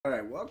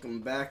Alright,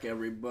 welcome back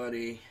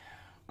everybody.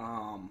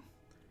 Um,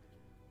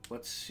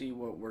 let's see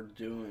what we're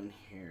doing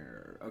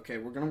here. Okay,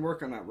 we're gonna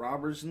work on that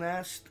robber's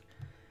nest.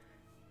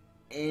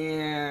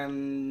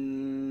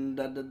 And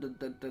what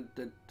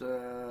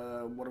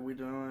are we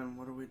doing?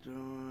 What are we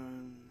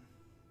doing?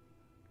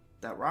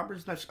 That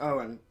robber's nest. Oh,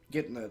 and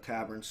getting the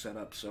tavern set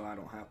up so I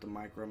don't have to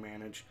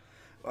micromanage.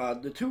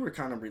 The two are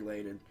kind of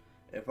related.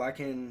 If I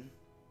can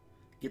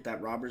get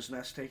that robber's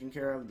nest taken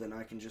care of, then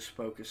I can just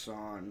focus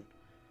on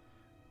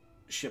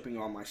shipping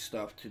all my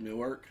stuff to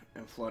Newark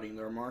and flooding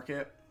their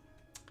market.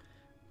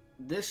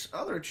 This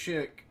other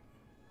chick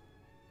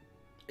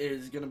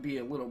is going to be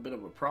a little bit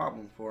of a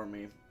problem for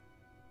me.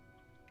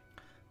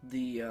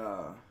 The,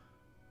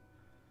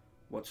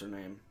 what's her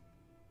name?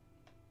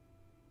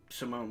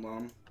 Simone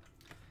Lum.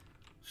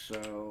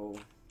 So,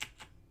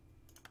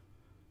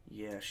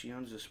 yeah, she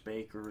owns this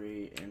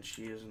bakery and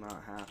she is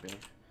not happy.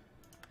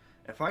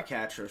 If I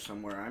catch her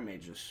somewhere, I may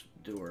just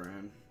do her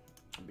in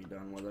and be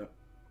done with it.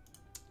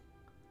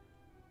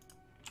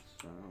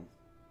 So,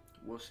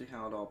 we'll see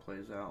how it all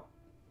plays out.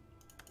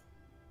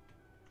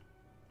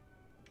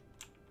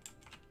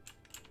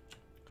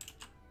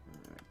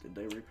 Alright, did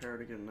they repair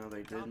it again? No,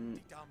 they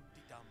didn't.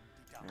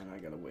 And I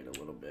gotta wait a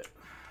little bit.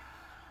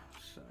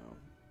 So,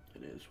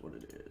 it is what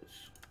it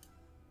is.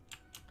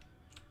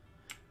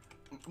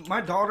 My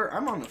daughter,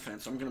 I'm on the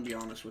fence. I'm gonna be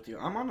honest with you.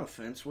 I'm on the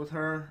fence with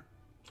her,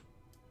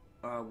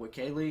 with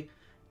Kaylee,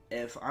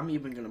 if I'm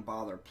even gonna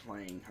bother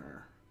playing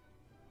her.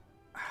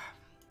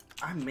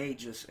 I may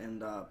just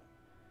end up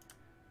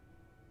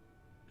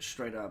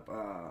straight up,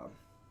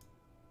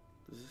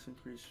 does this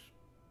increase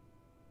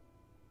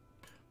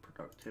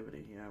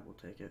productivity? Yeah, we'll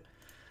take it.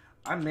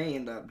 I may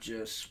end up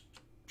just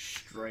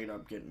straight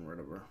up getting rid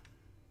of her,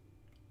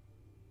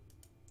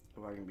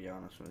 if I can be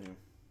honest with you.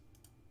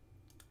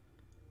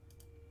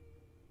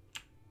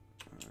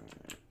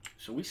 Alright,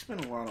 so we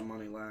spent a lot of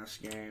money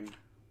last game.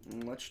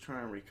 Let's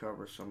try and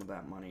recover some of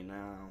that money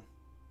now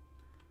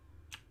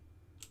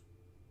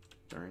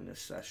during this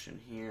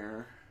session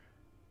here.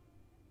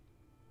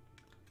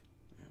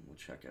 We'll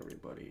check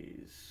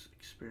everybody's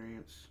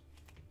experience.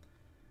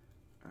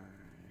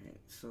 Alright,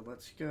 so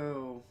let's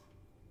go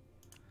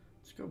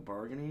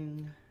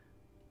bargaining.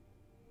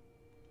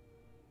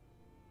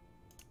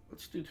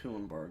 Let's do 2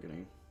 in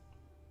bargaining.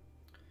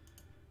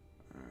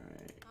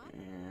 Alright,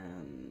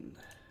 and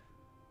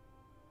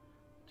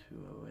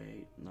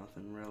 208,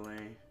 nothing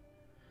really.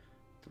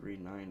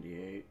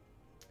 398.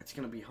 It's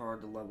gonna be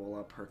hard to level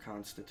up her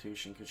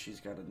constitution because she's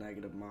got a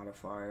negative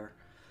modifier.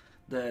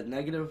 The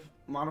negative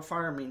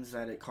modifier means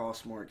that it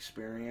costs more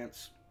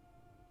experience.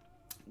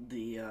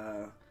 The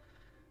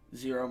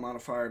 0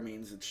 modifier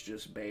means it's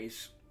just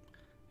base.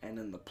 And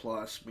then the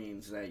plus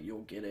means that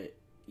you'll get it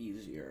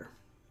easier.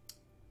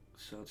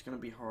 So it's going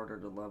to be harder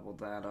to level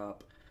that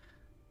up.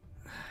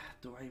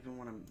 Do I even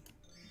want to...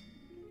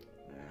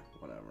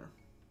 whatever.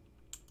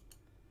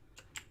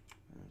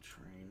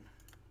 Train.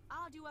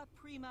 Ardua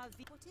prima.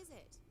 What is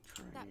it?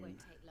 Train. That won't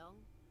take long.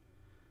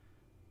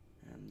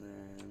 And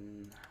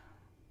then...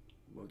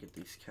 we'll get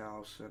these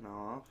cows sent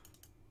off.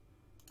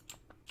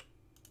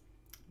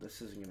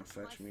 This isn't going to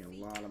fetch me a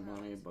lot of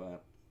money,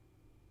 but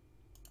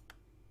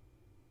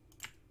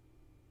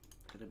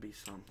it'll be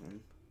something.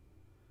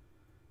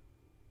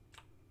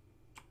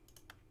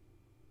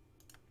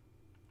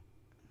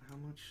 How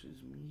much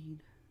is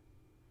mead?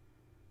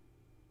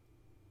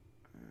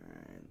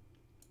 Alright,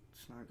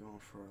 it's not going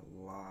for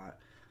a lot.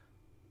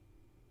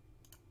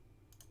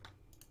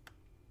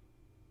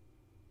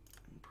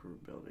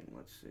 Improve building,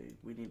 let's see.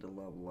 We need to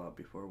level up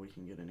before we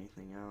can get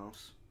anything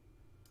else.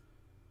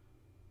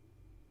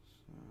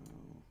 So,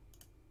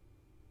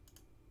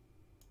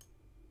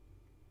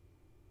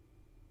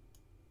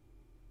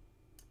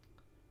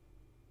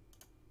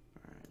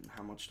 alright, and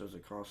how much does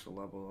it cost to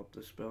level up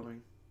this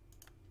building?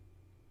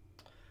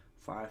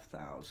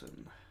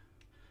 5,000.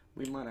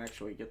 We might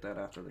actually get that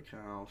after the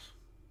cows.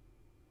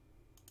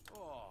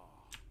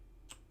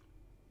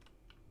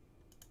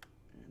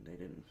 And they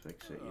didn't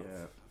fix it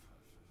yet.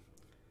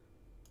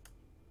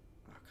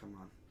 Oh, come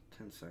on.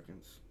 10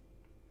 seconds.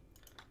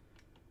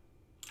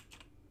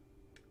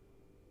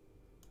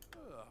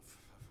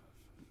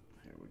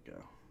 Here we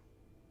go.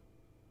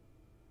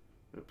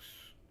 Oops.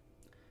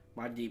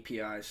 My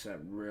DPI is set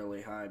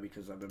really high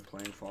because I've been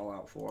playing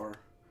Fallout 4.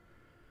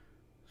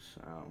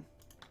 So,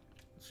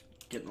 it's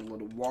getting a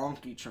little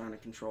wonky trying to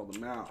control the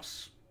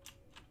mouse.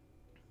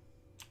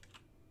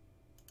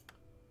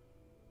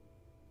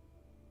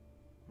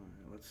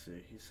 Alright, let's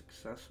see. He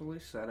successfully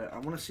set it. I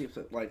want to see if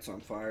it lights on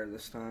fire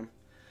this time.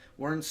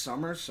 We're in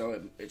summer,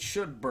 so it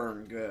should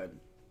burn good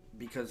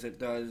because it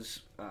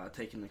does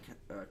take into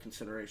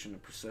consideration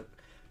the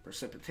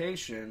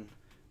precipitation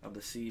of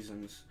the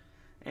seasons,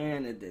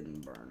 and it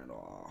didn't burn at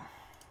all.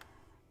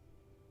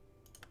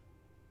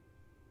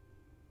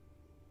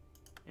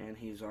 And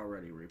he's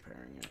already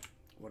repairing it.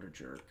 What a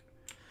jerk.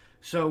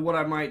 So what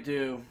I might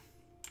do,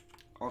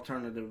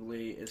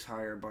 alternatively, is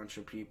hire a bunch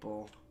of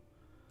people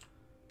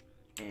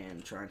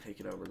and try and take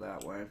it over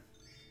that way.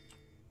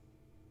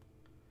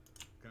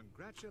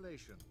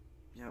 Congratulations.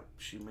 Yep,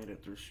 she made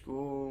it through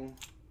school.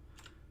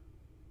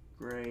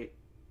 Great.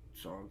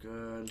 It's all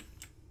good.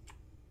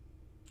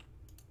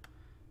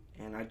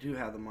 And I do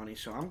have the money,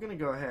 so I'm going to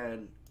go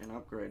ahead and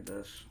upgrade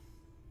this.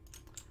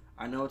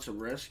 I know it's a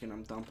risk, and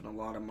I'm dumping a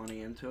lot of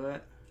money into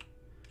it.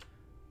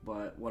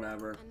 But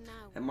whatever.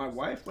 And my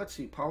wife, let's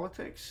see,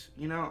 politics.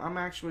 You know, I'm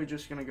actually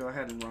just going to go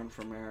ahead and run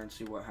for mayor and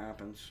see what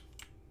happens.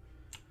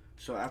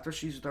 So after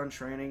she's done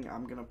training,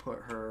 I'm going to put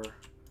her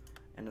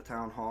in the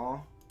town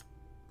hall.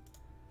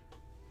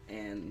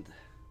 And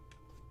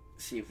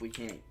see if we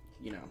can't,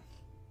 you know,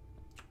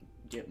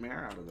 get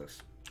mayor out of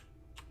this.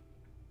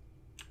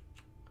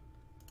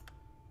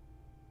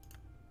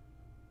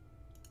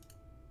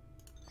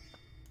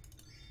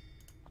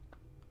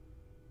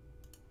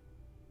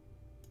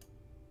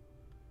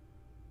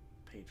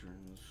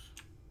 Patrons.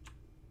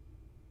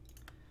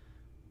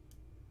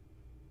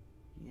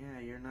 Yeah,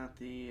 you're not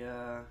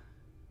the,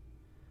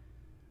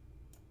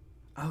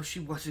 Oh, she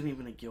wasn't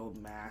even a guild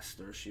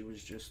master. She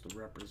was just a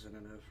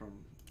representative from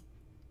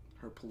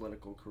her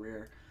political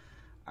career.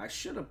 I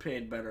should have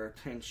paid better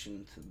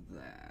attention to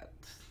that.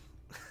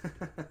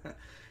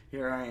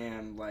 Here I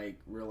am, like,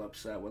 real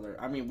upset with her.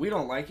 I mean, we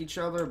don't like each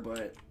other,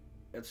 but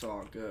it's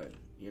all good,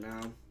 you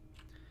know?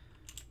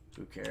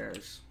 Who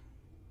cares?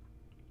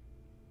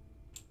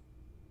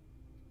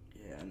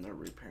 Yeah, and they're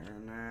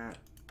repairing that.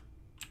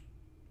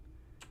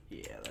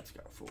 Yeah, that's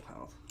got full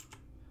health.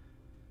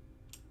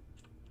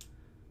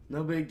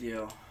 No big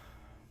deal.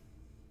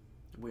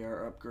 We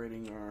are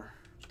upgrading our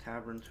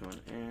tavern to an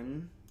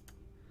inn.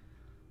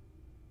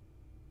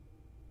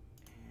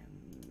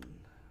 And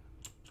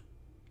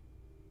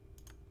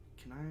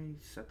can I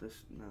set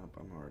this? Nope,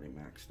 I'm already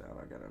maxed out.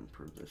 I gotta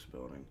improve this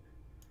building.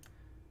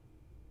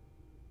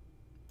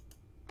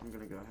 I'm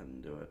gonna go ahead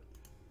and do it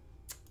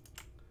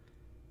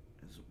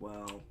as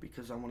well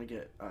because I want to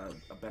get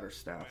a better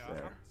staff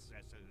there.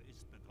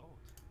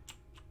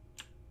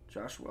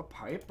 Joshua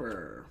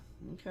Piper.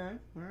 Okay,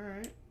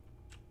 alright.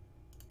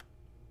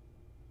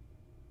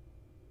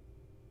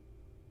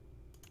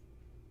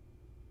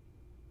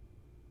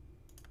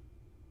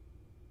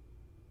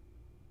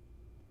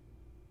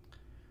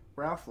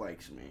 Ralph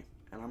likes me,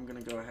 and I'm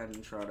going to go ahead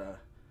and try to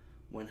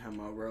win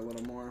him over a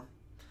little more.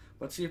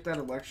 Let's see if that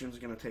election is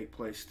going to take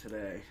place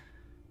today.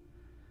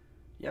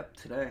 Yep,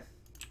 today.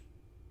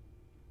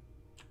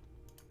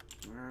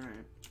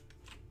 Alright.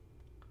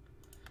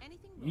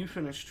 You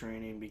finish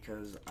training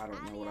because I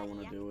don't know what I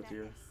want to do with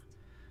you.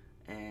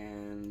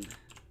 And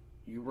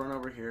you run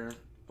over here,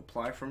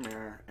 apply for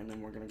mayor, and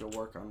then we're going to go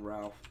work on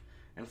Ralph.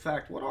 In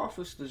fact, what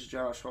office does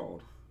Josh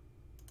hold?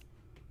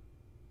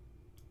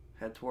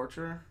 Head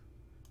torture?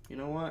 You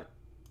know what?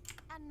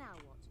 And now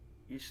what?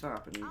 You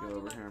stop and you go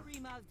over here.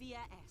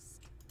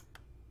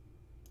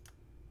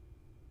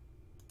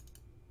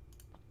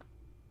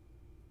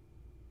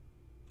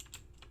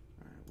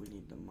 Alright, we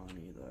need the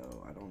money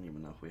though. I don't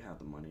even know if we have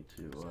the money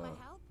to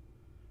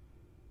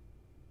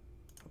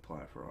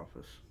apply for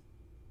office.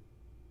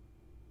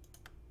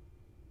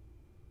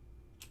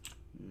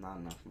 Not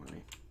enough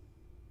money.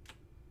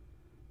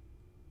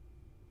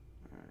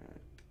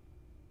 Alright.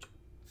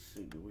 Let's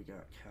see, do we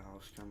got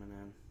cows coming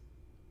in?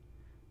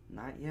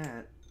 Not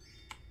yet.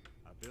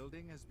 A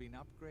building has been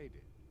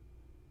upgraded.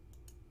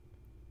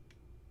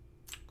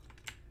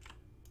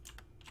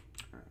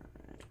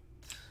 Alright.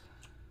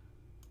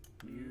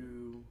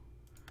 You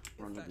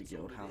run to the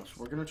guild house.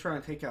 We're gonna try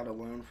and take out a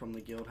loan from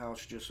the guild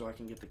house just so I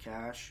can get the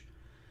cash.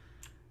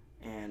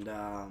 And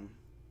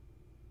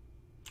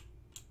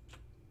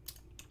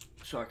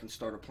so I can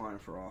start applying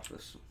for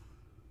office.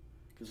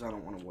 Because I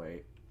don't want to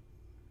wait.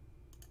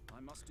 I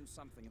must do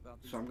something about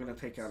so I'm going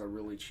to take out a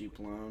really cheap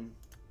loan.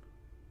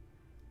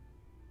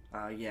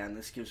 Yeah, and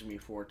this gives me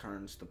 4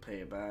 turns to pay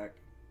it back.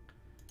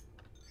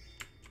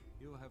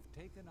 You have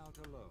taken out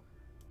a loan.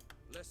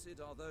 Blessed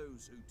are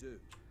those who do.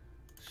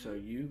 So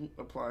you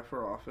apply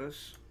for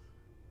office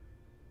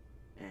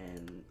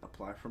and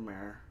apply for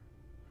mayor.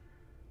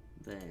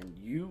 Then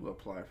you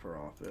apply for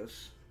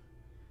office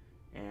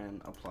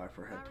and apply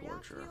for head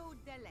torture.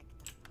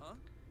 Huh?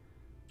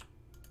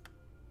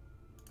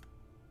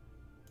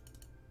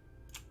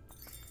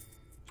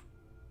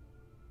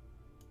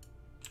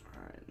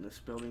 Alright, and this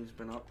building's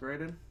been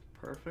upgraded.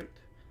 Perfect.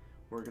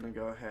 We're gonna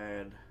go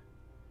ahead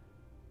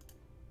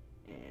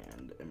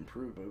and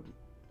improve it.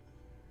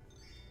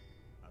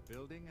 A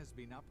building has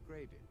been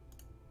upgraded.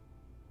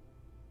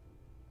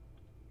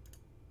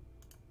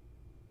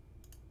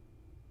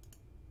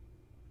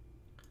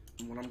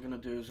 And what I'm gonna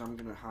do is I'm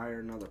gonna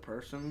hire another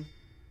person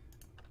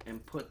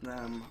and put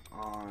them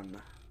on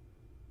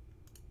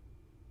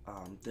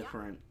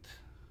different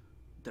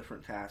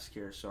tasks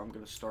here. So I'm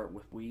gonna start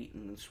with wheat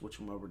and then switch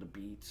them over to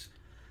beets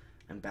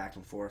and back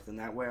and forth, and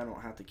that way I don't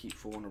have to keep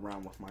fooling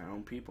around with my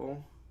own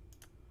people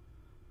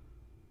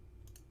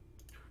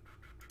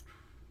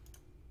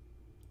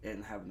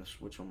and having to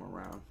switch them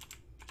around.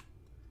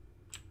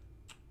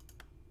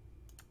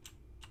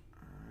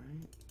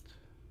 Alright,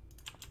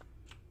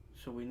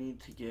 so we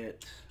need to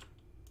get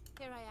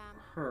Here I am.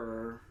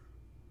 her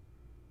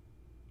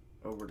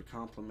over to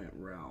compliment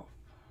Ralph.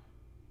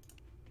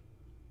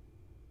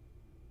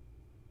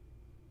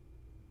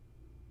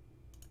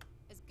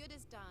 As good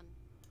as done.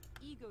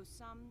 Ego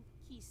sum,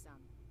 key sum.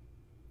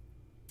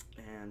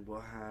 And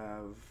we'll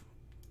have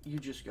you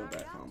just go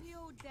back home.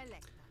 Variatio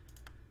delecta.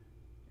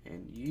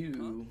 And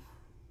you...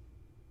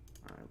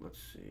 Alright, let's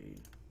see.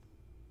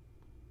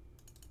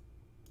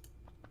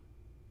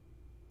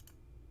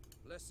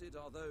 Blessed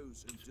are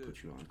those who Let's do.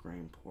 put you on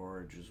grain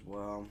porridge as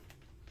well.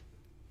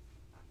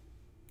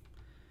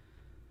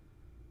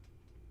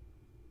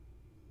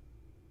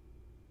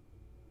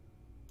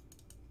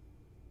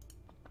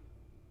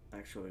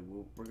 Actually,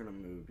 we're going to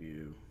move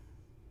you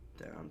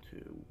down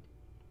to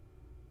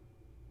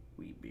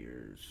wheat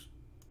beers.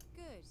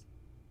 Good.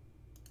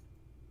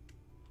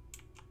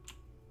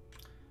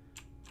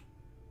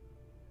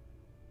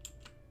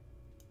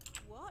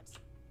 What?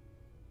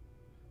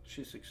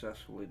 She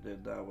successfully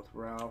did that with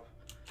Ralph,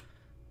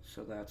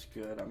 so that's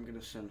good. I'm going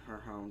to send her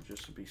home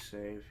just to be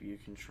safe. You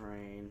can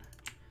train.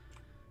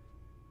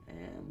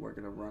 And we're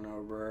going to run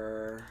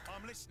over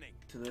I'm listening.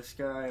 to this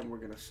guy, and we're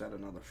going to set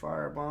another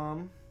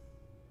firebomb.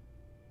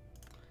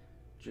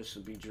 Just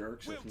to be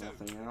jerks, if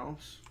nothing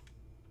else.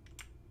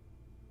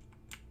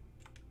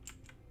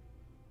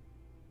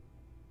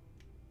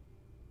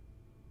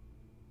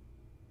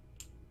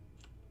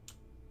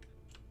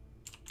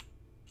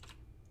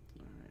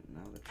 Alright,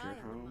 now that I you're am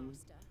the home,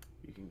 master.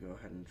 you can go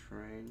ahead and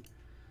train.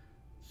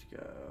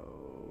 Let's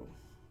go.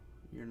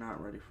 You're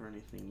not ready for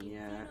anything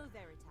yet. Vino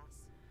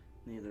veritas.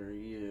 Neither are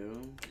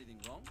you. Anything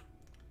wrong?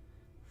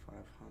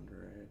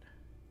 500.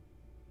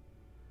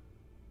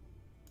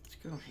 Let's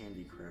go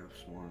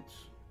handicrafts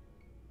once.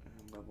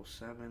 And level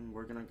 7.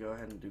 We're gonna go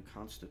ahead and do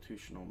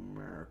constitutional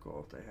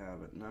miracle if they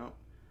have it. No.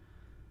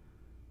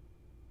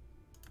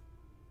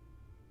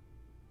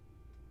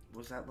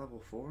 Was that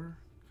level 4?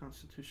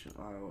 Constitution?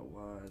 Oh, it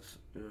was.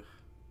 Ugh.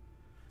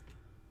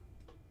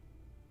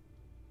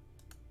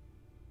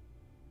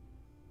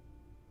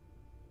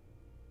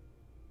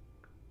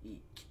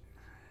 Eek.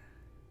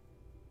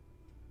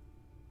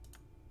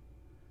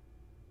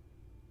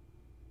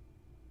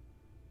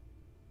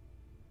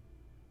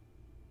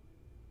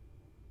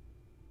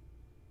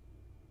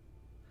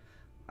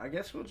 I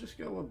guess we'll just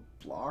go with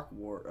Block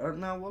War.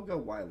 No, we'll go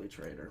Wily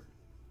Trader.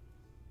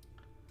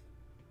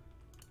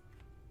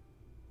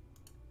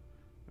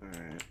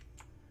 Alright.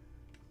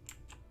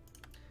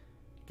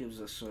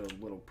 Gives us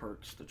little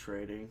perks to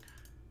trading.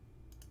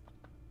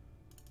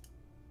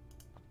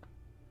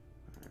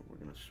 Alright, we're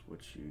gonna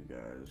switch you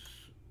guys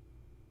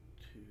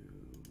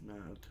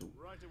to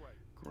Right away.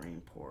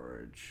 grain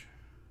porridge.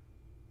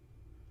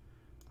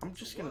 I'm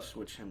just gonna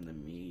switch him to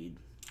mead.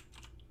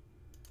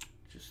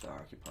 Just to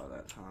occupy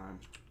that time.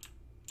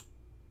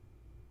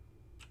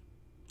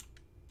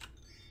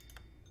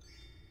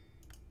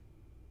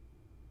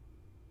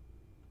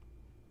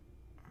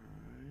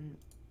 Alright.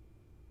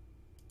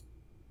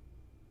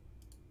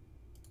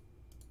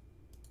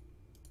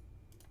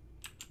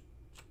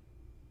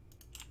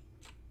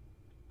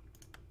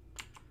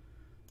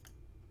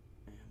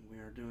 And we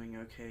are doing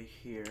okay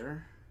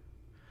here.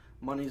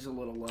 Money's a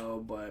little low,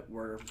 but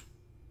we're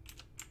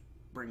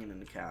bringing in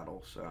the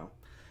cattle, so.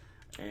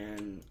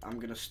 And I'm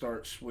gonna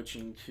start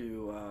switching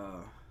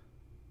to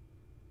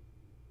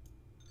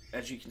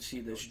as you can see,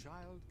 Your this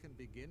child can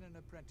begin an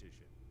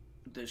apprenticeship.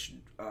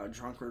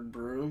 drunkard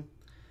brew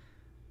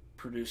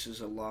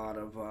produces a lot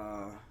of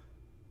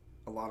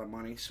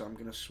money, so I'm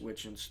gonna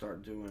switch and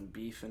start doing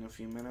beef in a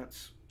few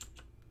minutes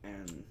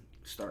and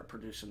start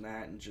producing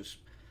that and just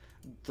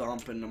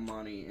dumping the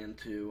money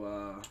into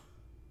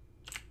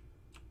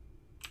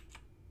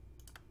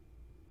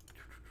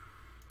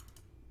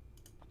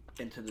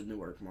the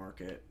Newark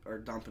market, or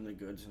dumping the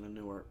goods in the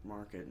Newark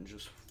market and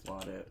just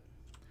flood it.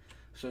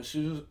 So as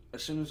soon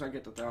as I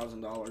get the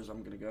 $1,000,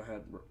 I'm gonna go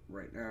ahead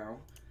right now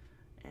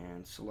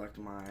and select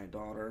my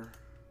daughter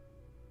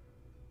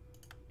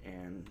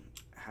and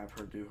have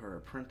her do her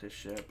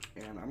apprenticeship,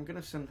 and I'm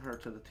gonna send her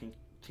to the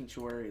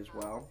tinctuary as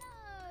well.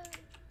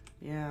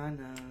 Yeah, I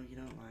know you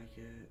don't like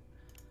it.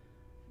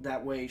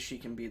 That way she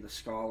can be the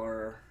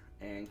scholar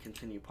and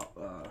continue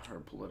her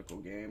political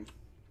game.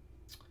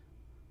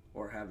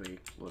 Or have a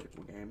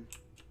political game.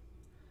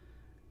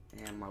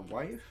 And my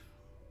wife,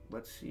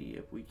 let's see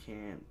if we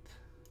can't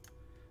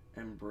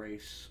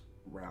embrace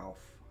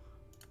Ralph.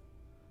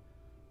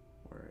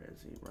 Where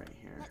is he? Right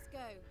here. Let's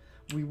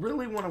go. We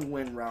really want to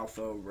win Ralph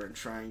over and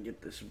try and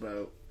get this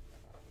vote.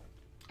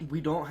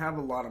 We don't have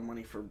a lot of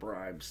money for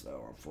bribes,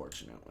 though,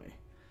 unfortunately.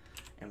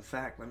 In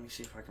fact, let me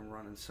see if I can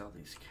run and sell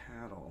these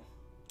cattle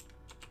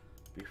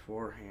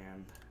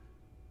beforehand.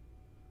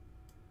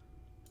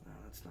 No,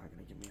 that's not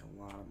going to give me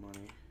a lot of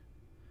money.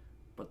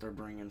 But they're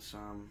bringing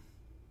some.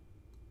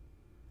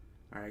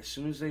 Alright, as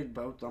soon as they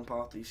both dump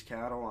off these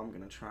cattle, I'm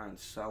going to try and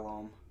sell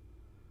them.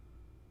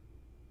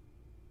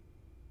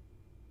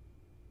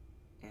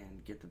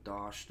 And get the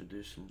Dosh to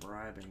do some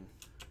bribing.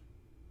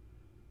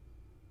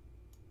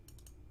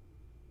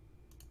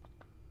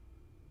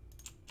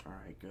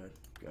 Alright, good.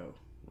 Go.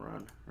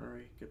 Run.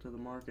 Hurry. Get to the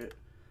market.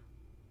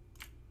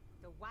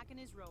 The wagon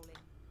is rolling.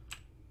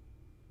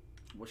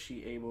 Was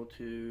she able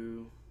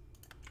to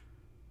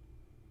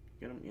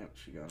get him? Yep,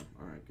 she got him.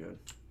 Alright, good.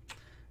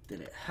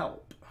 Did it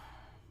help?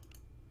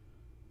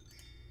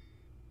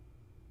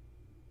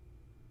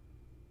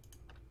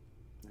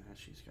 Nah,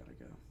 she's gotta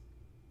go.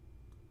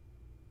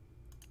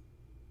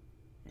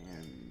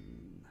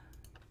 And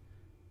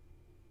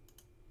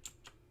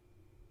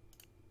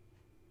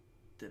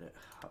did it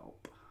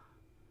help?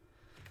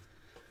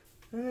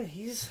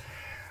 He's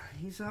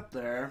up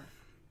there.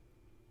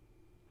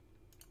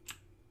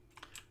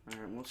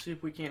 Alright, we'll see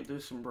if we can't do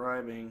some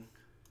bribing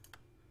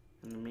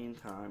in the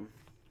meantime.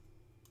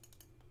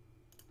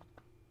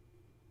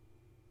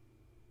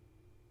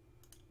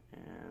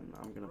 And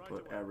I'm gonna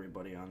put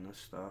everybody on this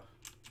stuff.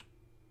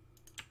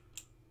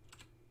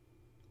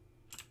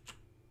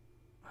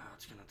 Oh,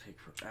 it's gonna take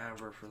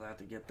forever for that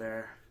to get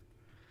there.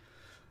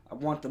 I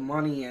want the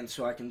money in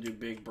so I can do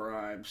big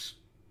bribes.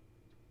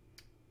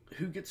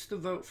 Who gets to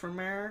vote for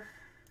mayor?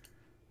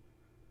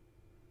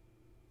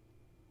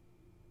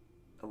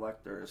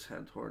 Electors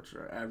head towards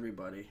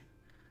everybody.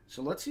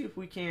 So let's see if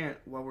we can't.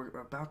 Well, we're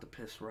about to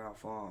piss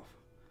Ralph off.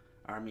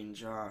 I mean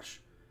Josh.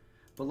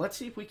 But let's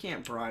see if we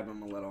can't bribe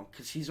him a little,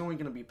 because he's only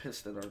going to be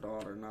pissed at our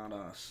daughter, not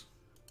us.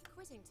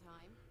 Quitting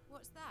time?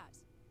 What's that?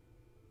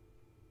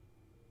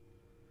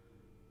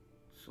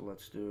 So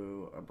let's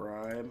do a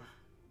bribe.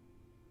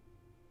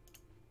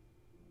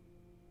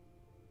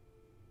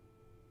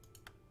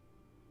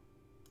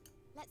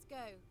 Let's go.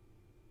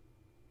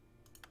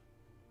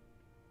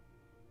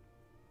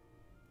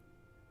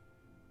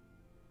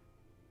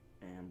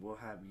 And we'll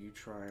have you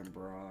try and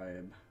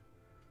bribe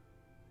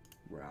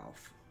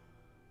Ralph.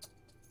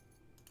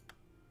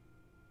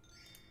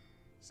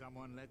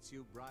 Someone lets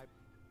you bribe.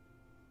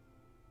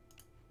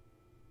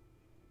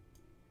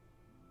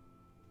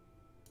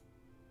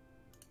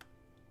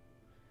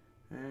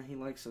 He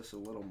likes us a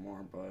little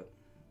more, but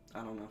I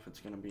don't know if it's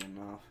going to be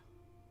enough.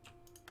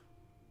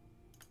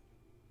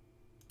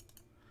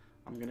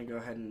 I'm going to go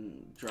ahead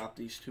and drop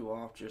these two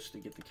off just to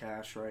get the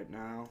cash right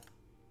now.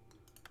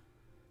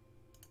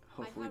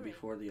 Hopefully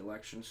before the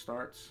election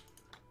starts.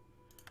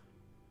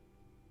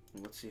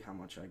 Let's see how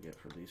much I get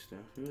for these two.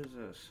 Who is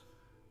this?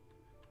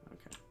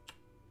 Okay.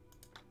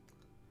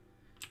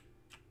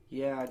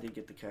 Yeah, I did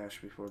get the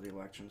cash before the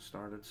election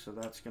started, so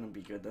that's going to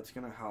be good. That's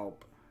going to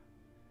help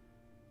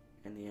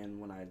in the end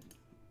when I,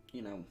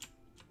 you know,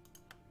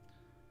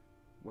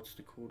 what's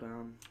the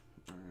cooldown?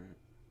 Alright.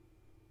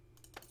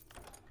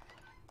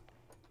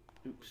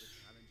 Oops.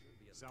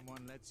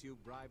 Someone lets you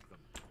bribe them.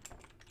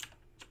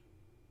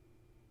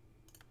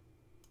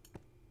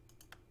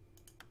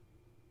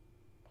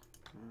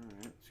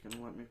 Alright, it's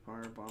gonna let me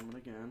firebomb it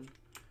again.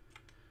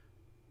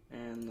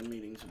 And the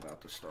meeting's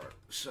about to start.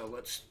 So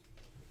let's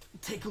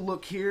take a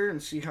look here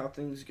and see how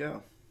things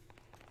go.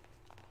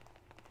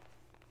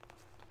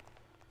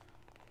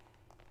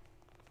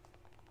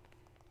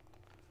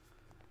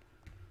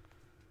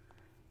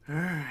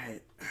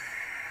 Alright.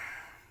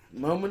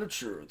 Moment of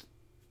truth.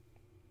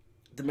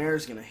 The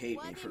mayor's gonna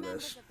hate me for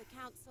this.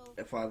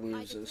 If I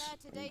lose this,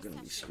 I'm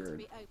gonna be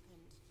screwed.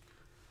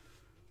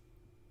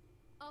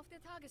 Auf der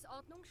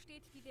Tagesordnung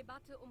steht die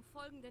Debatte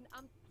folgenden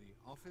Amt.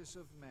 The office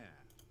of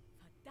mayor.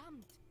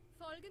 Verdammt!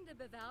 Folgende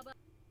Bewerber.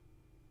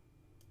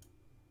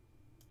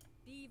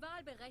 Die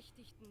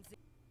Wahlberechtigten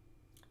sind.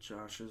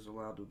 Josh is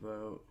allowed to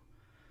vote.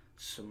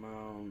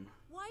 Simone.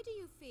 Why do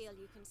you feel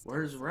you can still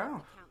Where's serve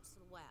Ralph? the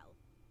council well?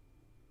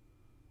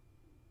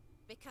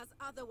 Because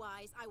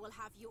otherwise I will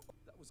have you...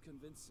 That was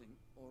convincing,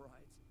 all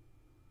right.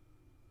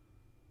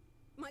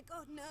 My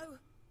God, no!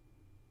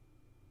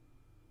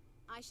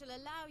 I shall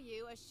allow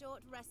you a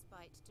short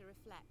respite to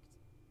reflect.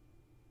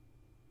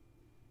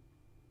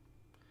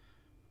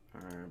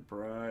 Alright,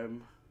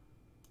 bribe.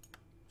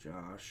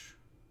 Josh.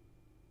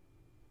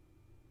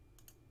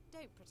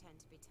 Don't pretend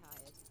to be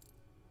tired.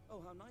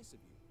 Oh, how nice of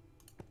you.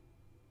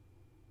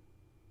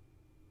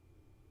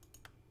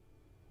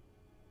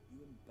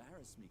 You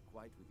embarrass me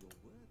quite with your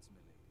words,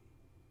 milady.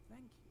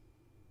 Thank you.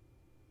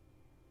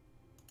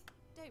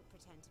 Don't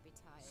pretend to be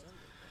tired.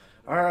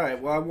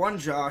 Alright, well I won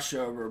Josh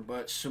over,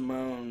 but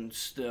Simone's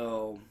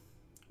still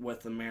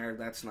with the mayor.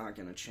 That's not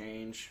going to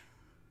change.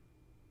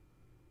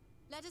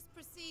 Let us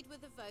proceed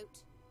with the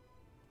vote.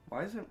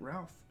 Why isn't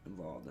Ralph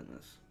involved in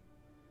this?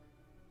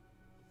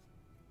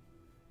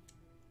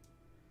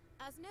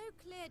 As no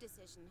clear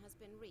decision has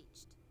been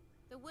reached,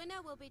 the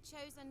winner will be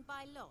chosen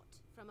by lot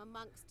from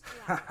amongst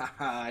the others.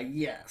 Haha,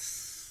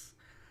 yes.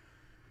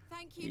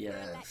 Thank you Yes.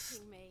 for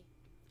electing me.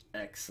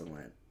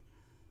 Excellent.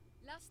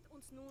 Lasst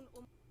uns nun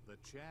The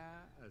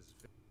chair as...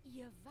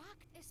 Ihr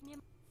wagt es mir.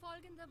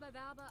 Folgende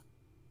Bewerber.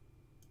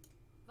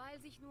 Weil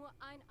sich nur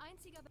ein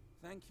einziger.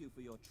 Thank you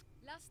for your...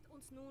 Lasst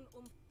uns nun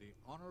The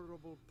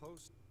honorable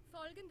post...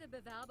 folgende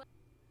Bewerber.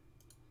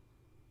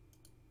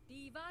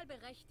 Die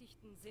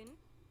Wahlberechtigten sind.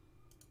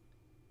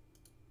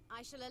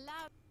 I shall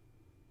allow...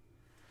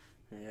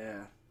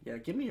 Yeah. Yeah,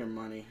 give me your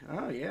money.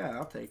 Oh, yeah,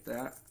 I'll take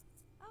that.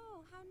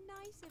 Oh, how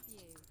nice of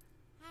you.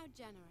 How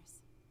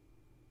generous.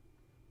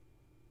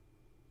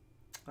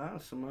 Ah,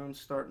 Simone's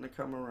starting to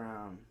come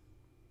around.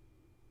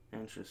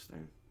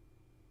 Interesting.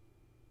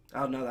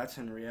 Oh, no, that's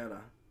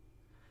Henrietta.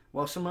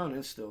 Well, Simone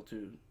is still,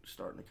 too,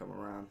 starting to come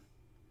around.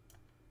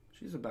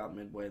 She's about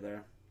midway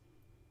there.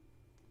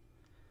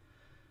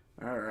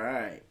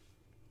 Alright.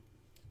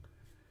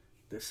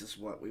 This is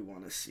what we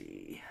want to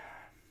see.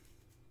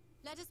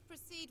 Let us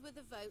proceed with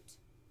the vote.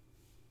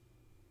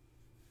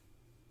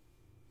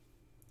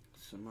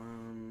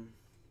 Simone.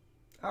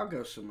 I'll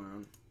go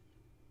Simone.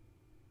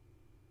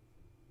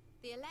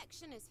 The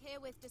election is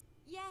herewith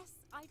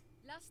Yes, I...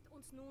 Lasst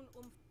uns nun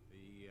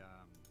The,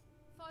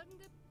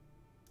 folgende,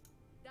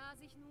 da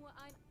sich nur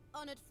ein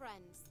Honored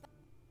friends.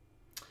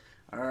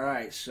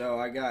 Alright, so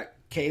I got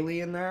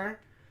Kaylee in there.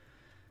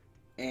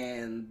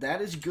 And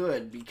that is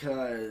good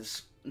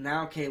because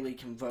now Kaylee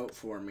can vote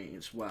for me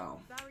as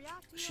well.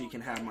 She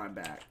can have my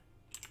back.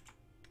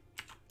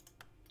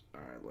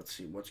 Alright, let's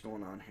see what's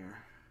going on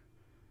here.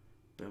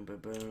 Boom, boom,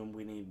 boom.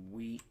 We need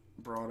wheat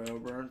brought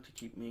over to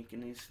keep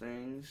making these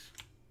things.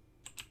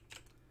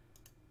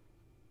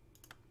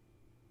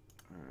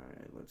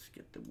 Alright, let's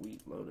get the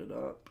wheat loaded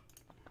up.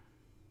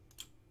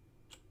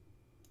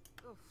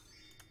 Oof.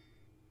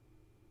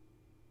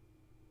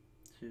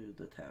 To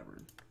the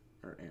tavern.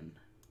 Or inn.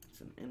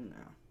 It's an inn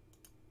now.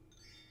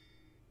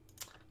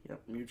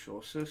 Yep,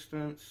 mutual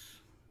assistance.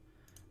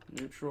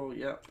 Neutral,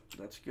 yep,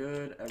 that's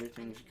good.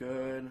 Everything's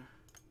good.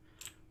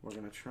 We're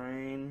gonna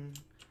train.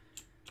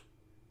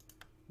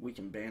 We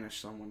can banish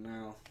someone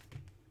now.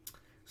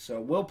 So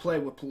we'll play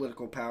with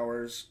political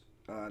powers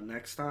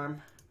next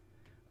time.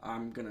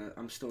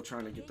 I'm still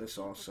trying to get this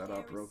all set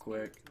up real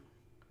quick.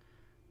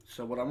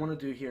 So what I want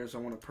to do here is I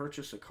want to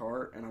purchase a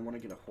cart and I want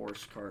to get a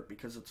horse cart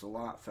because it's a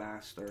lot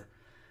faster.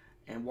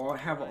 And while I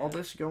have all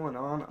this going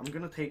on, I'm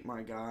going to take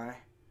my guy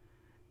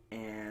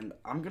and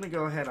I'm going to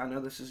go ahead. I know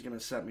this is going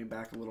to set me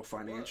back a little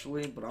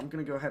financially, but I'm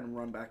going to go ahead and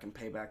run back and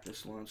pay back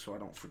this loan so I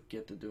don't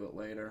forget to do it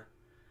later.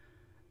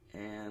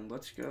 And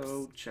let's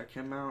go check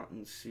him out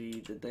and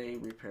see, did they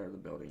repair the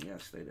building?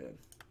 Yes, they did.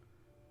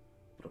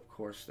 But of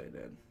course they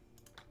did.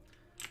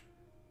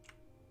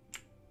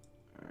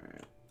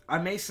 Alright. I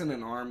mason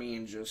an army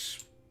and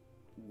just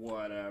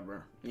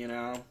whatever, you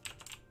know?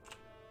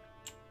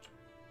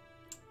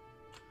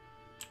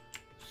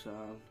 So,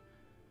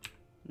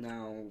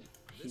 now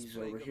he's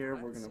over here.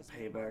 We're going to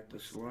pay back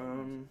this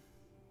loan.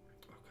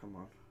 Oh, come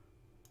on.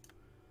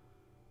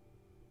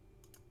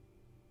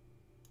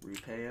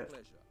 Repay it.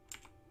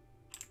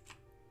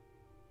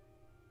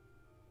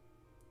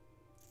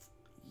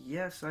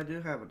 Yes, I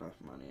do have enough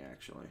money,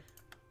 actually.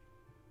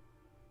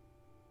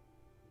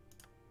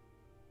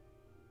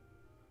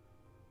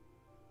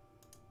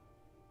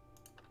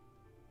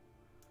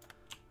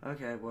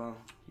 Okay, well,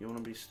 you want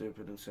to be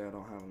stupid and say I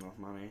don't have enough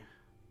money.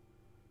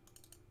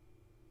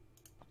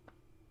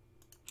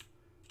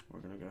 We're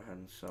going to go ahead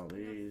and sell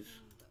these.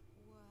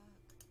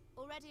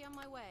 Already on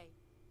my way.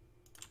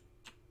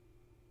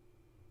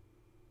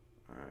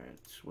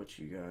 Alright, switch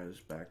you guys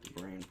back to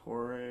grain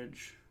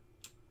porridge.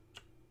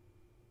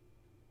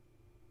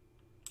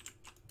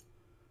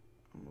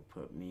 I'm going to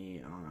put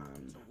me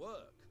on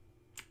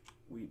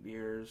wheat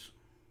beers.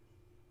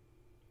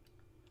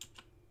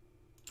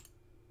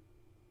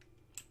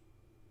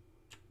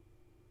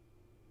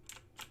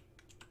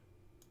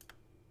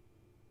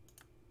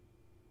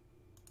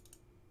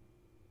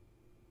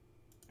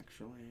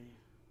 Actually,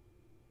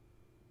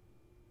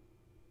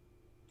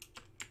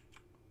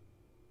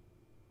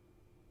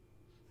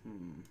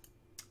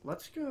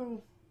 let's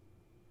go,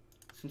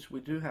 since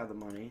we do have the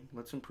money,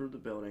 let's improve the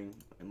building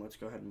and let's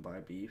go ahead and buy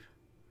beef.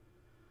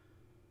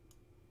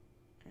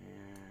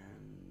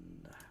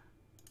 And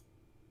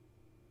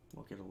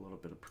we'll get a little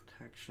bit of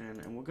protection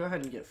and we'll go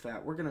ahead and get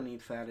fat. We're going to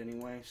need fat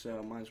anyway,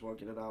 so might as well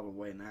get it out of the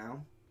way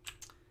now.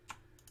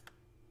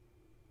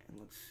 And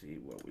let's see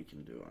what we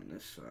can do on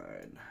this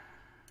side.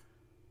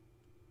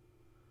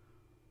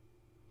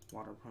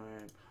 Water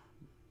pipe,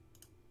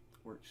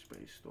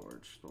 workspace,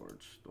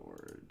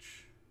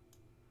 storage,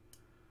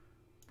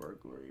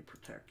 burglary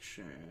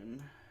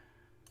protection,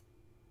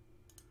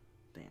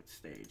 dance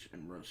stage,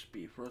 and roast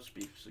beef. Roast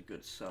beef is a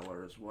good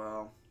seller as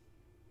well.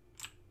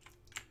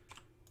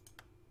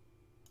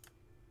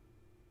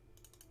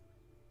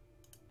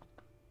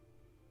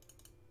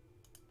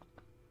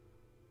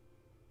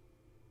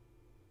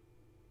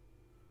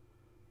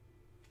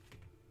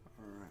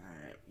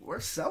 Alright, we're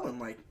selling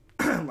like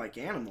like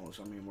animals.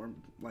 I mean, we're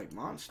like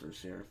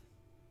monsters here.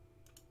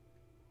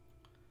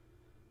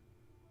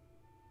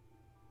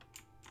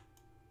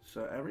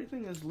 So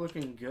everything is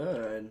looking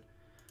good.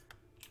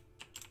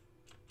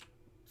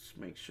 Let's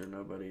make sure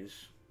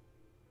nobody's...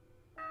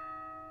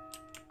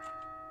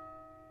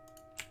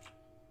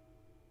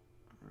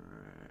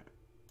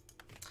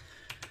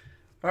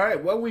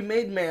 Alright, well, we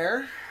made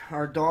mayor.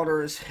 Our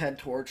daughter is head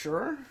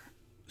torturer.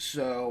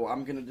 So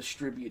I'm going to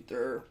distribute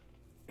their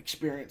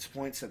experience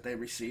points that they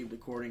received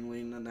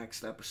accordingly in the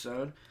next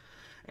episode.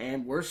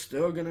 And we're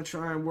still going to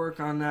try and work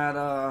on that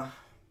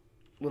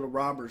little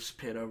robber's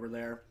pit over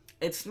there.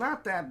 It's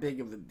not that big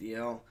of a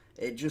deal.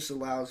 it just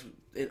allows,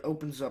 it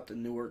opens up the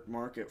Newark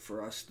market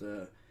for us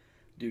to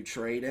do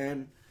trade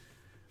in.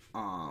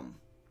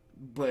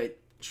 But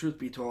truth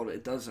be told,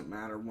 it doesn't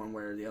matter one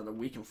way or the other.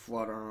 We can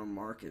flood our own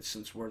market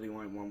since we're the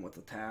only one with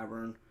a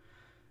tavern.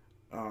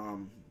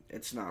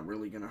 It's not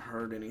really going to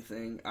hurt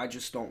anything. I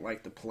just don't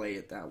like to play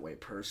it that way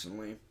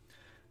personally.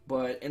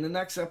 But in the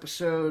next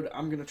episode,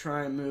 I'm going to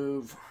try and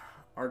move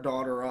our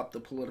daughter up the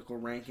political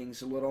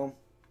rankings a little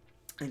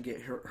and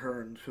get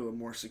her into a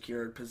more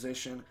secured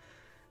position.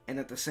 And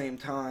at the same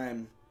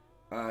time,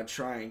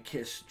 try and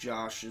kiss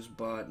Josh's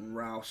butt and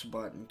Ralph's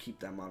butt and keep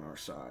them on our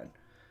side.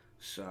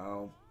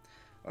 So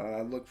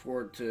I look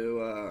forward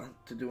to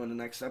doing the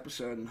next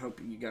episode and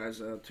hope you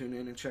guys tune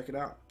in and check it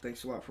out.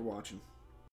 Thanks a lot for watching.